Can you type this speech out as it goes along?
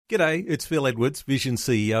G'day, it's Phil Edwards, Vision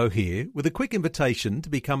CEO here, with a quick invitation to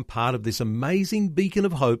become part of this amazing beacon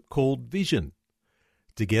of hope called Vision.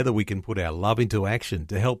 Together we can put our love into action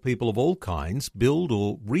to help people of all kinds build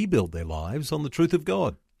or rebuild their lives on the truth of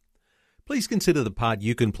God. Please consider the part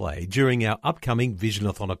you can play during our upcoming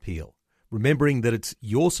Visionathon appeal, remembering that it's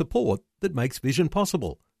your support that makes Vision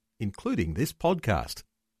possible, including this podcast.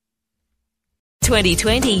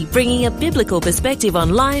 2020, bringing a biblical perspective on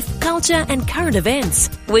life, culture and current events.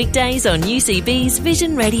 Weekdays on UCB's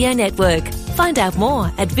Vision Radio Network. Find out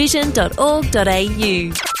more at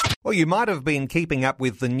vision.org.au. Well, you might have been keeping up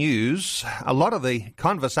with the news. A lot of the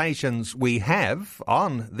conversations we have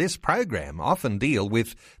on this program often deal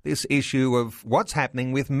with this issue of what's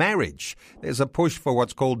happening with marriage. There's a push for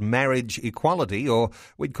what's called marriage equality, or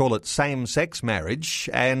we'd call it same-sex marriage.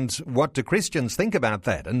 And what do Christians think about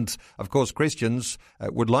that? And, of course, Christians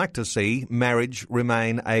would like to see marriage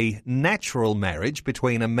remain a natural marriage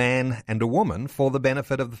between a man and a woman for the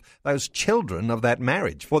benefit of those children of that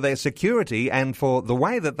marriage, for their security and for the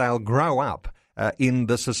way that they'll grow up in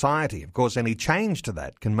the society. Of course, any change to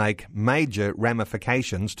that can make major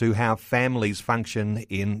ramifications to how families function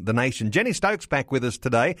in the nation. Jenny Stokes back with us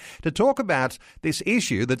today to talk about this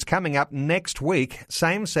issue that's coming up next week,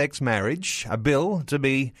 same-sex marriage, a bill to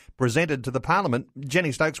be presented to the Parliament.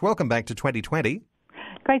 Jenny Stokes, welcome back to 2020.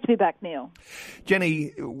 Great to be back, Neil.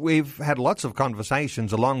 Jenny, we've had lots of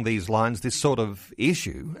conversations along these lines, this sort of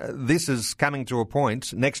issue. This is coming to a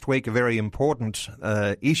point next week, a very important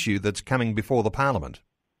issue that's coming before the Parliament.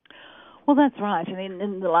 Well, that's right. And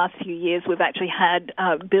in the last few years, we've actually had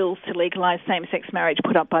bills to legalise same-sex marriage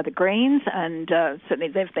put up by the Greens, and certainly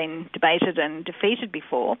they've been debated and defeated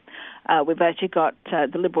before. We've actually got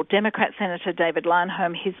the Liberal Democrat Senator David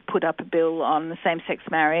Leyonhjelm. He's put up a bill on the same-sex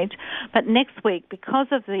marriage. But next week, because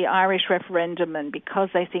of the Irish referendum and because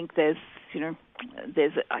they think there's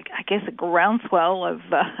I guess, a groundswell of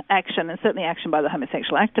action, and certainly action by the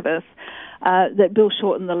homosexual activists, that Bill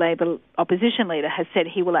Shorten, the Labor opposition leader, has said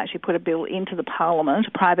he will actually put a bill into the Parliament,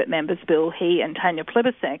 a private member's bill, he and Tanya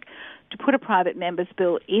Plibersek, to put a private member's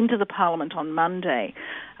bill into the Parliament on Monday.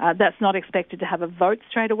 That's not expected to have a vote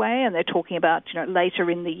straight away, and they're talking about later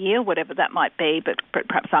in the year, whatever that might be, but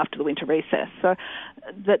perhaps after the winter recess. So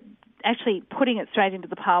that actually putting it straight into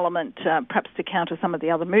the Parliament, perhaps to counter some of the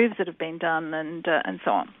other moves that have been done and so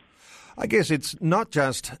on. I guess it's not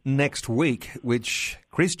just next week which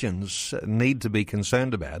Christians need to be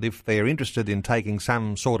concerned about if they're interested in taking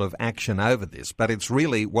some sort of action over this, but it's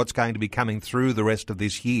really what's going to be coming through the rest of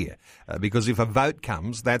this year. Because if a vote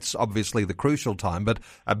comes, that's obviously the crucial time, but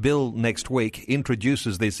a bill next week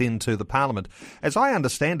introduces this into the Parliament. As I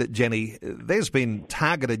understand it, Jenny, there's been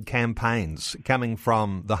targeted campaigns coming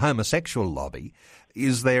from the homosexual lobby.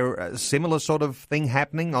 Is there a similar sort of thing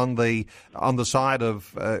happening on the side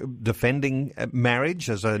of defending marriage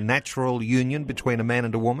as a natural union between a man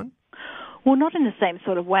and a woman? Well, not in the same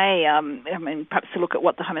sort of way. Perhaps to look at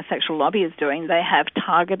what the homosexual lobby is doing, they have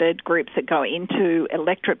targeted groups that go into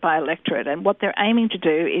electorate by electorate, and what they're aiming to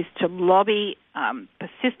do is to lobby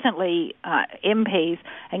persistently MPs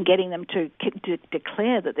and getting them to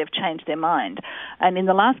declare that they've changed their mind. And in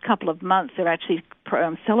the last couple of months, they're actually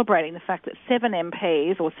celebrating the fact that 7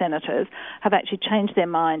 MPs or senators have actually changed their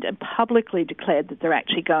mind and publicly declared that they're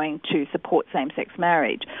actually going to support same-sex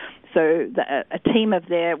marriage. So a team of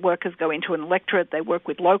their workers go into an electorate. They work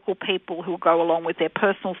with local people who go along with their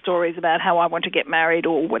personal stories about how I want to get married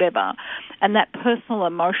or whatever. And that personal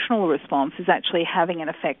emotional response is actually having an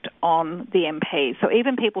effect on the MPs. So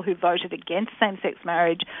even people who voted against same-sex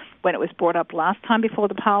marriage when it was brought up last time before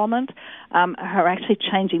the Parliament are actually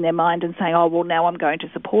changing their mind and saying, oh, well, now I'm going to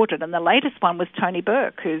support it. And the latest one was Tony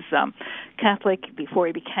Burke, who's Catholic. Before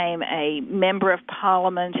he became a member of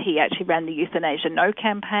Parliament, he actually ran the Euthanasia No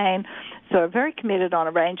campaign. So very committed on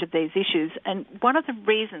a range of these issues. And one of the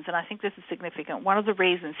reasons, and I think this is significant, one of the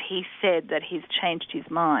reasons he said that he's changed his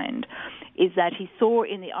mind is that he saw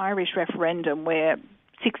in the Irish referendum where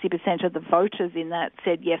 60% of the voters in that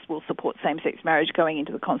said, yes, we'll support same-sex marriage going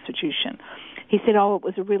into the Constitution. He said, oh, it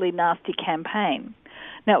was a really nasty campaign.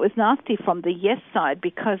 Now, it was nasty from the yes side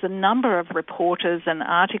because a number of reporters and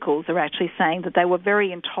articles are actually saying that they were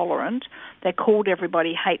very intolerant. They called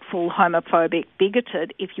everybody hateful, homophobic,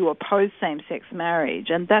 bigoted if you oppose same-sex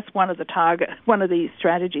marriage. And that's one of the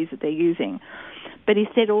strategies that they're using. But he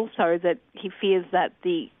said also that he fears that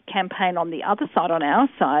the campaign on the other side, on our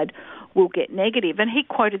side, will get negative. And he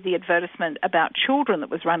quoted the advertisement about children that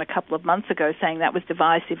was run a couple of months ago saying that was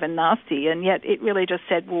divisive and nasty, and yet it really just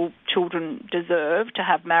said, well, children deserve to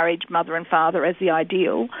have marriage, mother and father as the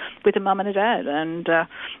ideal, with a mum and a dad. And,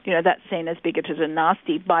 that's seen as bigoted and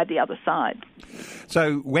nasty by the other side.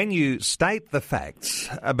 So when you state the facts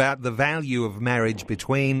about the value of marriage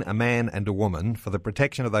between a man and a woman for the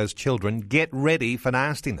protection of those children, get ready for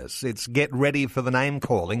nastiness. It's get ready for the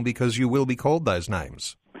name-calling, because you will be called those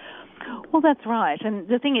names. Well, that's right. And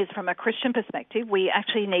the thing is, from a Christian perspective, we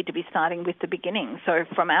actually need to be starting with the beginning. So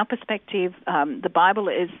from our perspective, the Bible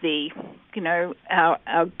is our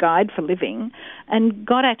guide for living. And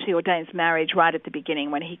God actually ordains marriage right at the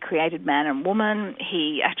beginning. When he created man and woman,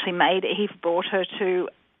 he brought her to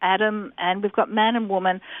Adam, and we've got man and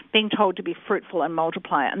woman being told to be fruitful and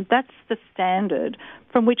multiply. And that's the standard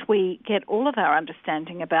from which we get all of our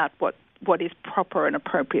understanding about what is proper and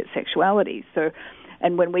appropriate sexuality. So,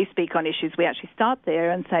 and when we speak on issues, we actually start there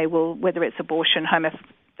and say, well, whether it's abortion,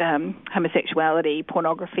 homosexuality,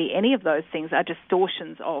 pornography, any of those things are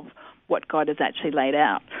distortions of what God has actually laid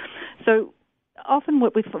out. So often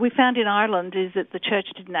what we found in Ireland is that the church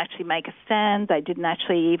didn't actually make a stand. They didn't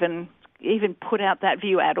actually even put out that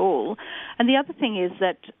view at all. And the other thing is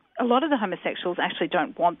that a lot of the homosexuals actually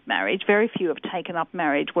don't want marriage. Very few have taken up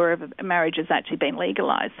marriage wherever marriage has actually been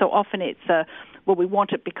legalized. So often it's, we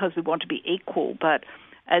want it because we want to be equal. But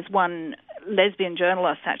as one lesbian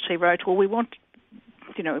journalist actually wrote, well, we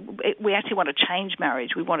actually want to change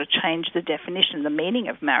marriage. We want to change the definition, the meaning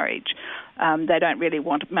of marriage. They don't really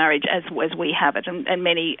want marriage as we have it. And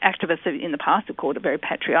many activists in the past have called it very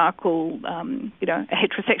patriarchal, a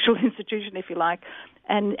heterosexual institution, if you like.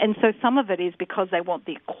 And so some of it is because they want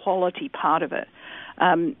the equality part of it.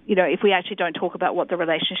 If we actually don't talk about what the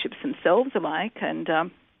relationships themselves are like, and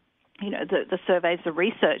the surveys, the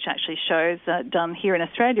research actually shows, done here in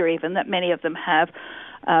Australia even, that many of them have,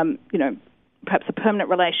 perhaps a permanent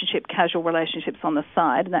relationship, casual relationships on the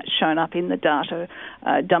side, and that's shown up in the data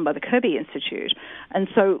done by the Kirby Institute. And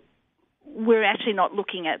so we're actually not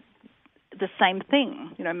looking at the same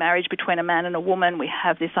thing, marriage between a man and a woman. We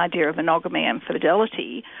have this idea of monogamy and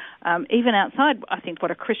fidelity, even outside, I think,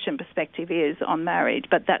 what a Christian perspective is on marriage,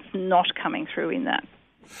 but that's not coming through in that.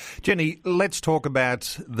 Jenny, let's talk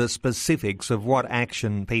about the specifics of what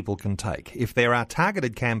action people can take. If there are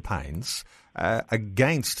targeted campaigns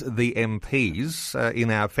against the MPs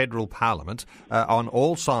in our federal parliament on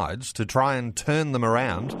all sides to try and turn them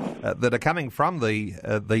around that are coming from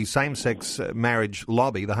the same-sex marriage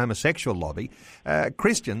lobby, the homosexual lobby,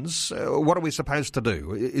 Christians, what are we supposed to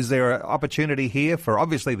do? Is there an opportunity here for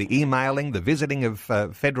obviously the emailing, the visiting of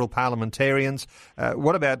federal parliamentarians?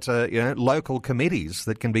 What about local committees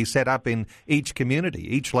that can be set up in each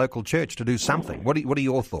community, each local church to do something? What are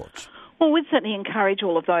your thoughts? Well, we'd certainly encourage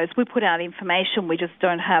all of those. We put out information. We just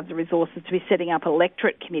don't have the resources to be setting up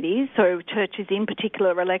electorate committees. So churches in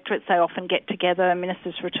particular electorates, they often get together,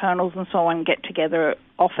 ministers' fraternals and so on get together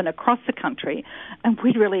often across the country. And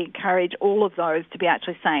we'd really encourage all of those to be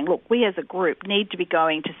actually saying, look, we as a group need to be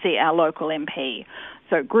going to see our local MP.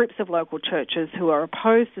 So groups of local churches who are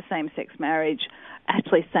opposed to same-sex marriage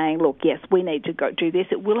actually saying, look, yes, we need to go do this.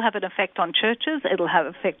 It will have an effect on churches. It'll have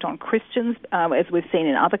an effect on Christians, as we've seen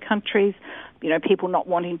in other countries. People not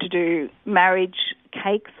wanting to do marriage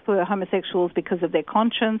cakes for homosexuals because of their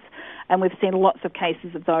conscience, and we've seen lots of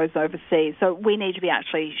cases of those overseas. So we need to be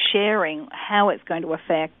actually sharing how it's going to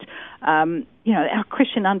affect, our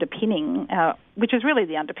Christian underpinning, which is really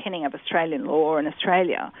the underpinning of Australian law in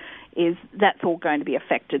Australia, is that's all going to be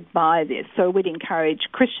affected by this. So we'd encourage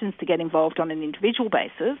Christians to get involved on an individual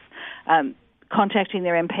basis, contacting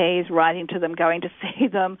their MPs, writing to them, going to see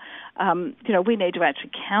them. We need to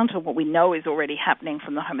actually counter what we know is already happening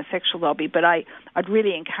from the homosexual lobby, but I'd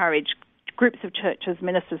really encourage groups of churches,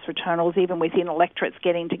 ministers' fraternals, even within electorates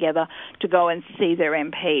getting together to go and see their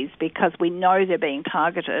MPs, because we know they're being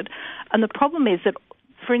targeted. And the problem is that,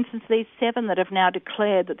 for instance, these 7 that have now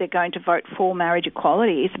declared that they're going to vote for marriage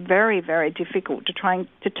equality, it's very, very difficult to try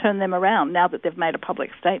to turn them around now that they've made a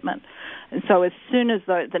public statement. And so as soon as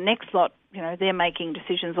the next lot, they're making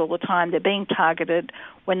decisions all the time, they're being targeted.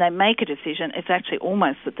 When they make a decision, it's actually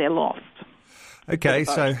almost that they're lost. Okay,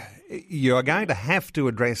 so you're going to have to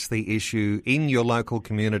address the issue in your local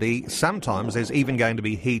community. Sometimes there's even going to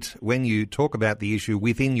be heat when you talk about the issue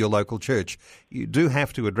within your local church. You do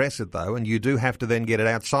have to address it, though, and you do have to then get it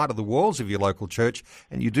outside of the walls of your local church,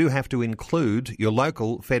 and you do have to include your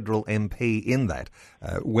local federal MP in that.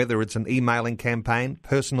 Whether it's an emailing campaign,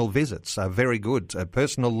 personal visits are very good,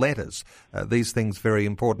 personal letters, these things very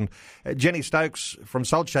important. Jenny Stokes from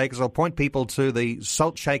Salt Shakers, I'll point people to the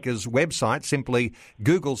Salt Shakers website. Simply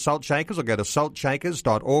Google Salt Salt Shakers, or go to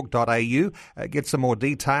saltshakers.org.au. Get some more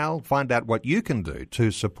detail. Find out what you can do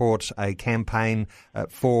to support a campaign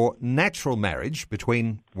for natural marriage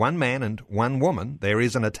between one man and one woman. There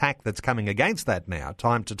is an attack that's coming against that now.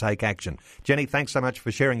 Time to take action. Jenny, thanks so much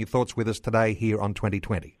for sharing your thoughts with us today here on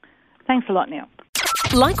 2020. Thanks a lot, Neil.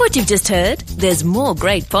 Like what you've just heard? There's more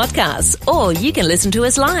great podcasts, or you can listen to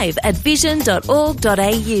us live at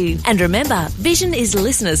vision.org.au. And remember, Vision is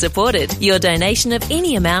listener supported. Your donation of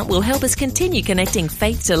any amount will help us continue connecting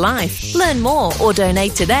faith to life. Learn more or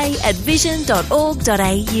donate today at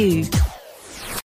vision.org.au.